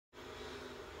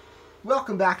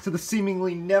Welcome back to the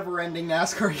seemingly never-ending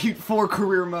NASCAR Heat 4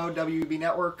 Career Mode WB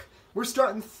Network. We're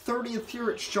starting 30th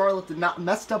here at Charlotte. Did not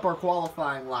messed up our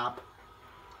qualifying lap.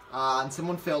 And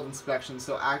someone failed inspection,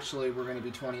 so actually we're going to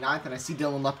be 29th. And I see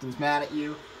Dylan Lupton's mad at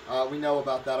you. We know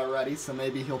about that already, so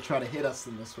maybe he'll try to hit us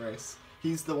in this race.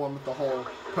 He's the one with the whole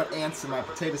put ants in my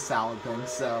potato salad thing,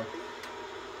 so...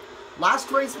 Last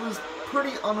race was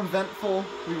pretty uneventful.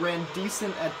 We ran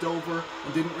decent at Dover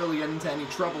and didn't really get into any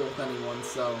trouble with anyone,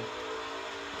 so...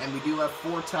 And we do have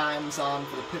 4 times on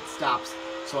for the pit stops,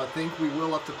 so I think we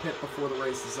will have to pit before the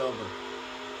race is over,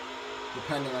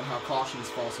 depending on how cautions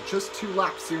fall. So just 2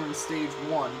 laps here in stage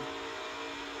 1.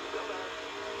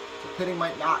 So pitting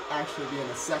might not actually be a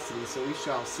necessity, so we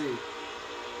shall see.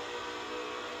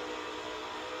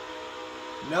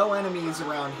 No enemies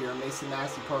around here, Mason,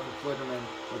 Massey, Parker, Kligerman.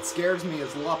 What scares me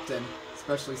is Lupton,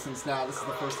 especially since now this is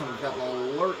the first time we've gotten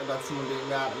an alert about someone being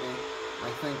mad at me. I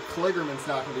think Kligerman's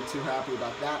not going to be too happy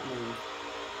about that move.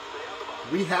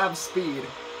 We have speed.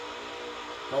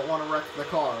 Don't want to wreck the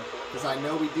car, because I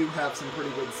know we do have some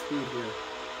pretty good speed here,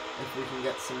 if we can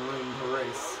get some room to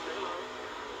race.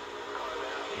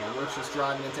 Yeah, we're just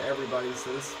driving into everybody,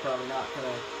 so this is probably not going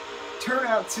to turn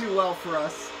out too well for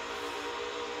us.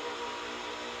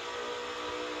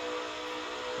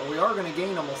 But we are going to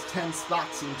gain almost 10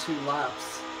 spots in 2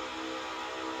 laps.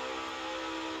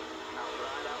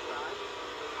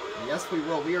 Yes, we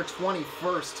will. We are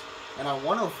 21st, and on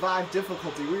 105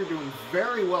 difficulty, we are doing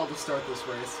very well to start this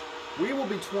race. We will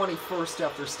be 21st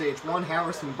after stage 1.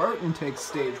 Harrison Burton takes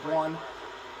stage 1,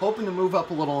 hoping to move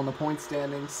up a little in the point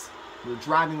standings. We're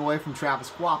driving away from Travis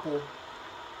Quapple.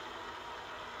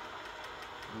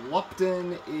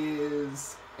 Lupton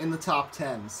is in the top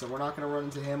 10, so we're not going to run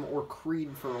into him or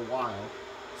Creed for a while.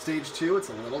 Stage 2, it's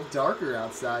a little darker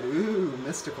outside. Ooh,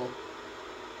 mystical.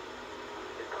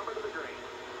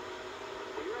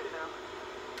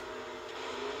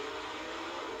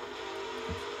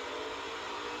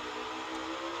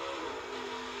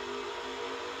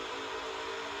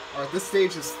 Alright, this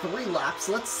stage is 3 laps.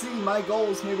 Let's see, my goal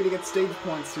is maybe to get stage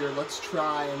points here. Let's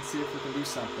try and see if we can do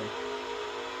something.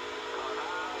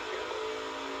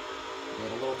 We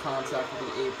had a little contact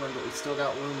with the apron, but we still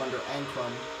got room under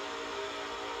Ankrum.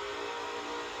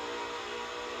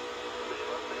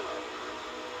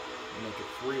 Make it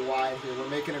 3 wide here. We're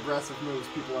making aggressive moves.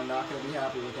 People are not going to be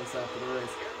happy with us after the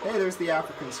race. Hey, there's the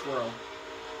African squirrel.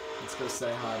 Let's go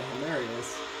say hi to him. There he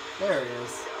is. There he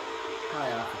is. Hi,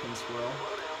 African squirrel.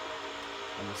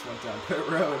 Almost went down pit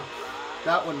road.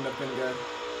 That wouldn't have been good.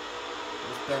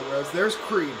 There's Ben Rose. There's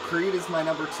Creed. Creed is my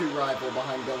number 2 rival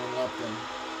behind Dylan Lupton.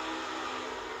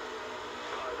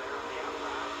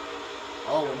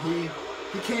 Oh, and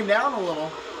he came down a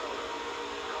little.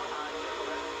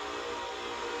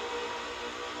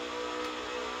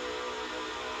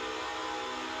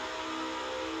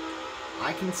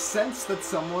 I can sense that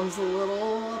someone's a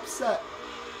little upset.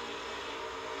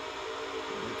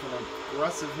 Making an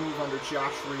aggressive move under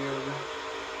Josh Reun.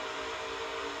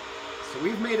 So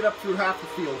we've made it up through half the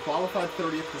field. Qualified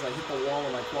 30th because I hit the wall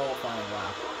in my qualifying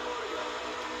lap.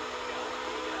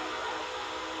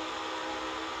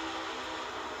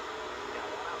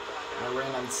 I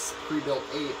ran on pre-built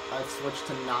 8. I've switched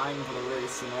to 9 for the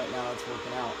race, and right now it's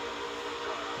working out.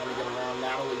 Trying to get around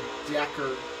Natalie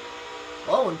Decker.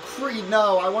 Oh, and Creed,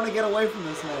 no, I want to get away from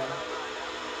this man.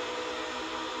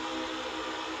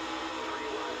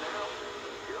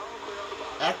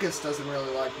 Eckes doesn't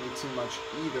really like me too much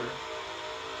either.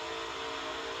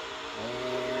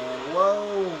 And,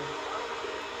 whoa.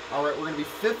 Alright, we're going to be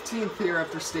 15th here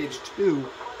after stage 2.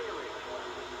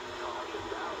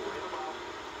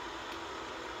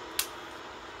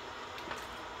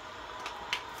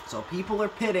 So people are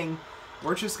pitting.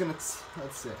 We're just going to,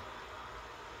 let's see.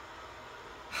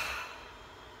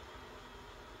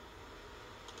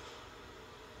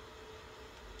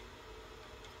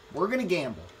 We're going to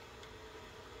gamble.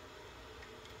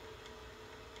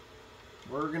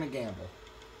 We're going to gamble.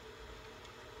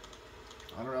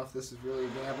 I don't know if this is really a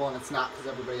gamble, and it's not because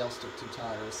everybody else took 2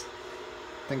 tires.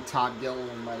 I think Todd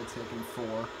Gilliland might have taken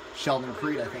 4. Sheldon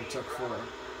Creed, I think, took 4.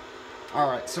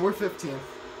 Alright, so we're 15th.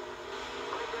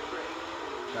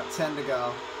 Got 10 to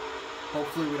go.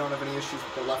 Hopefully we don't have any issues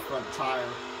with the left front tire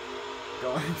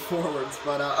going forwards.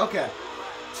 But, okay.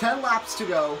 10 laps to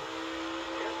go.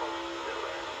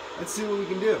 Let's see what we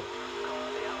can do.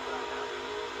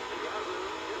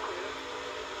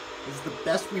 This is the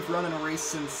best we've run in a race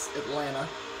since Atlanta,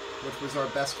 which was our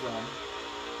best run.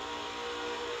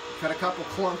 We've had a couple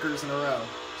clunkers in a row,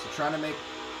 so trying to make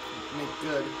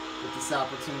good with this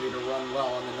opportunity to run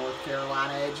well in the North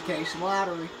Carolina Education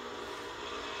Lottery.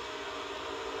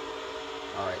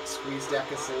 Alright, squeeze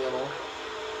Eckes a little.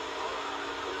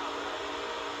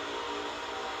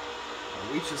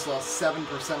 We just lost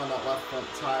 7% on that left front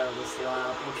tire this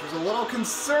lap, which was a little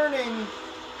concerning.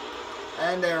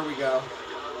 And there we go.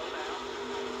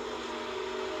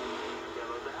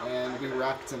 And we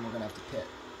wrecked and we're going to have to pit.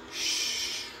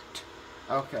 Shoot.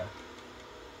 Okay.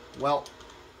 Well,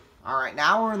 alright,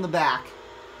 now we're in the back.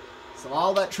 So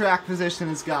all that track position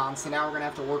is gone, so now we're going to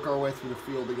have to work our way through the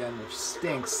field again, which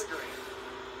stinks.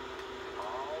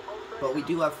 But we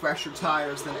do have fresher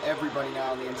tires than everybody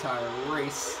now in the entire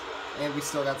race. And we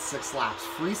still got 6 laps.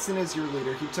 Friesen is your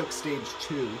leader. He took stage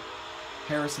 2.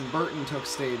 Harrison Burton took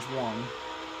stage 1.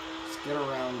 Let's get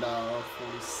around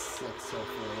 46,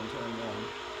 hopefully, in turn 1.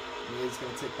 And he is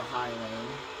going to take the high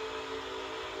lane.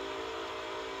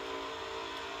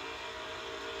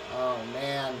 Oh,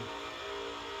 man.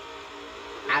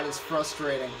 That is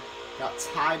frustrating. Got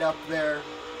tied up there.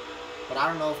 But I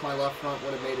don't know if my left front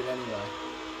would have made it anyway.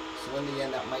 So in the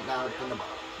end, that might not have been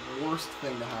the worst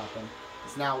thing to happen.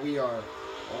 Because now we are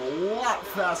a lot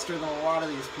faster than a lot of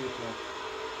these people.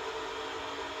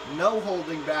 No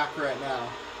holding back right now.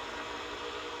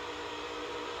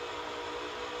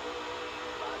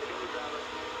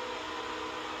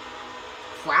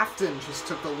 Clafton just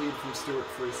took the lead from Stuart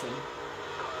Friesen.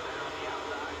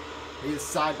 He is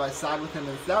side by side with him.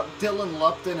 Without Dylan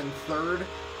Lupton in third,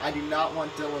 I do not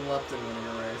want Dylan Lupton winning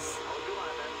a race.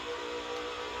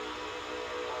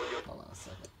 Hold on a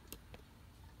second.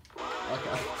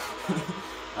 Okay.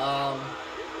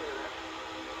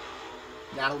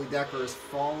 Natalie Decker is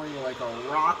falling like a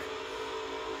rock.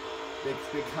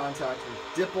 Big contact with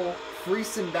Dipple.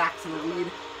 Friesen back to the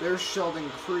lead. There's Sheldon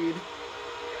Creed.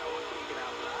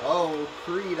 Oh,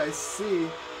 Creed, I see.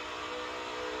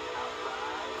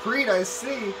 Creed, I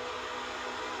see.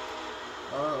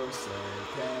 Oh, so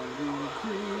can you,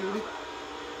 Creed?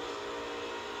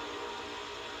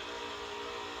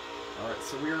 Alright,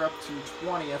 so we're up to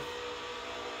 20th.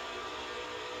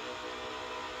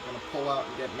 I'm going to pull out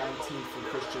and get 19th from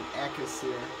Christian Eckes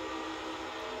here.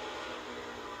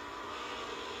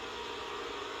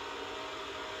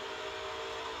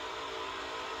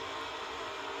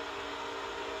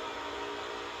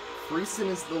 Friesen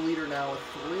is the leader now with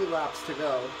 3 laps to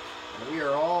go. And we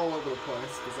are all over the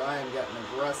place because I am getting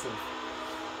aggressive.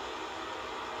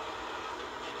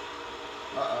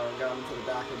 Uh-oh, got into the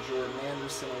back of Jordan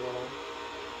Anderson a little.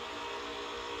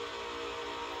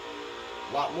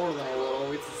 A lot more than a little.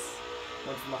 We just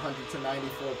went from 100 to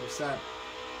 94%.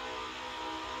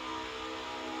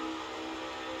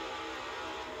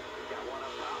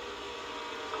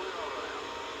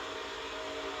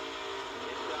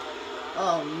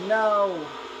 Oh no!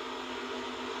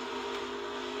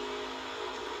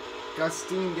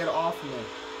 Gustine, get off me.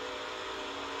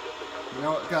 You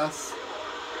know what, Gus?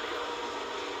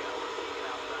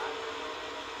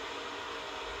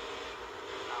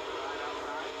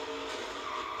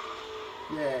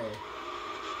 Yay.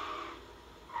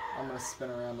 I'm gonna spin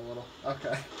around a little.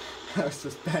 Okay. I was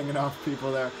just banging off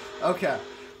people there. Okay.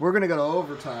 We're gonna go to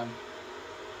overtime.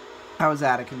 I was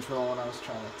out of control when I was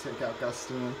trying to take out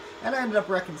Gustine. And I ended up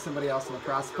wrecking somebody else in the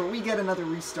process. But we get another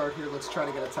restart here. Let's try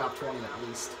to get a top 20 at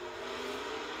least.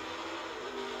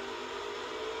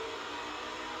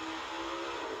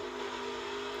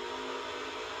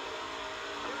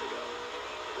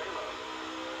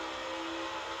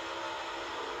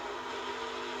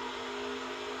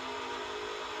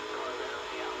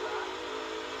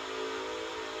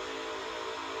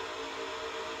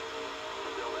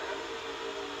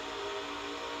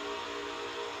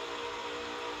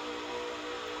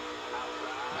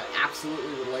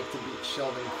 Absolutely would like to beat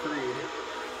Sheldon Creed.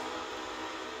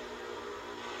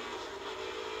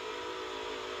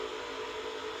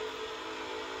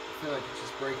 I feel like it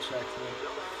just brake checked me.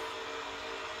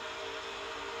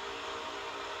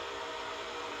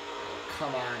 Oh,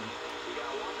 come on.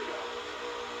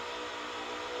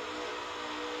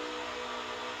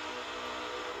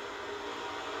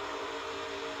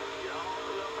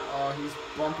 Oh, he's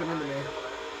bumping into me.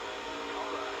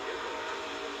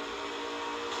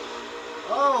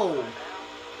 Oh!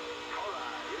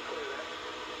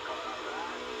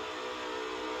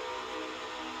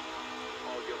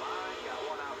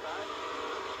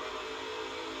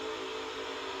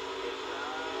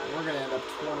 We're going to end up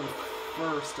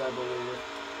 21st, I believe.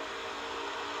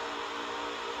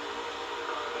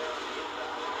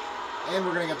 And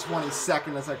we're going to get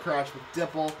 22nd as I crash with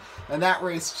Dipple. And that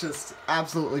race just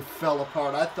absolutely fell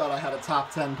apart. I thought I had a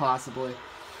top 10 possibly.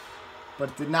 But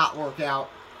it did not work out.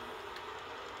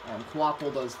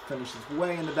 Quapple does finish his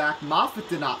way in the back. Moffitt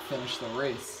did not finish the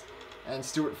race. And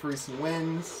Stuart Friesen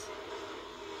wins.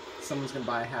 someone's gonna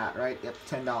buy a hat, right? Yep,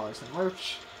 $10 in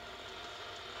merch.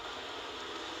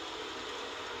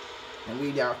 And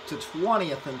we are to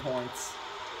 20th in points,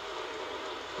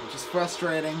 which is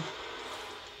frustrating.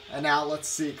 And now let's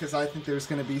see, because I think there's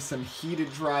going to be some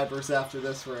heated drivers after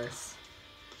this race.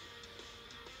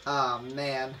 Oh,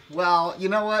 man. Well, you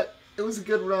know what? It was a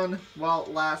good run while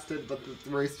it lasted, but the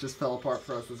race just fell apart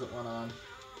for us as it went on.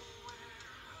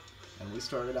 And we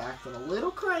started acting a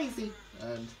little crazy,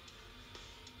 and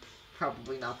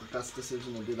probably not the best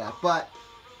decision to do that, but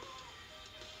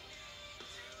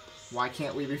why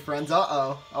can't we be friends?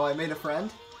 Uh-oh. Oh, I made a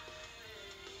friend?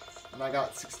 And I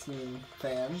got 16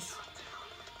 fans.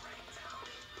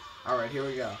 Alright, here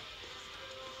we go.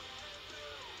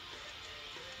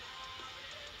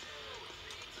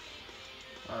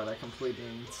 Alright, I completed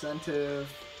an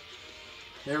incentive.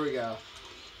 Here we go.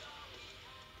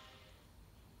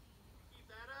 Keep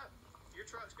that up. Your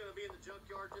truck's gonna be in the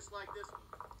junkyard just like this one.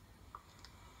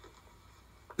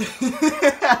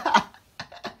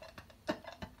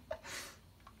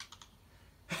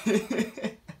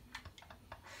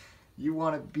 You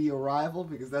want to be a rival?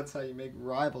 Because that's how you make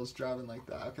rivals driving like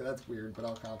that. Okay, that's weird, but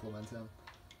I'll compliment him.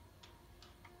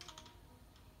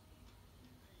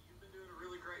 You've been doing a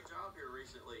really great job here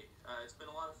recently. It's been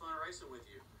a lot of fun racing with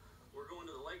you. We're going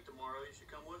to the lake tomorrow. You should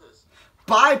come with us.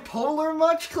 Bipolar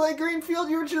much, Clay Greenfield?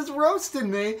 You were just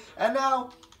roasting me, and now...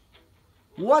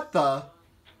 What the?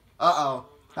 Uh-oh.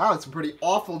 That was some pretty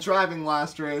awful driving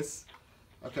last race.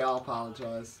 Okay, I'll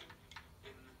apologize.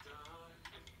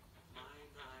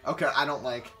 Okay, I don't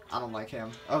like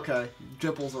him. Okay,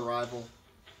 Dipple's a rival.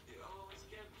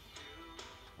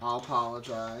 I'll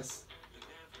apologize.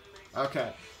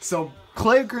 Okay, so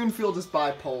Clay Greenfield is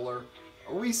bipolar.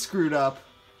 We screwed up.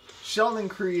 Sheldon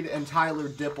Creed and Tyler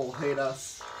Dipple hate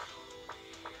us.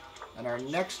 And our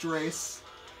next race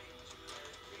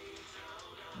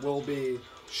will be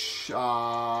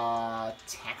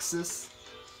Texas.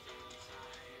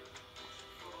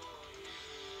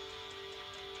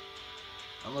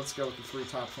 And let's go with the 3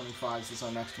 top 25s as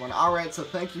our next one. Alright, so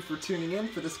thank you for tuning in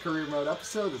for this Career Mode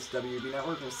episode. This is WB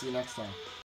Network. We'll see you next time.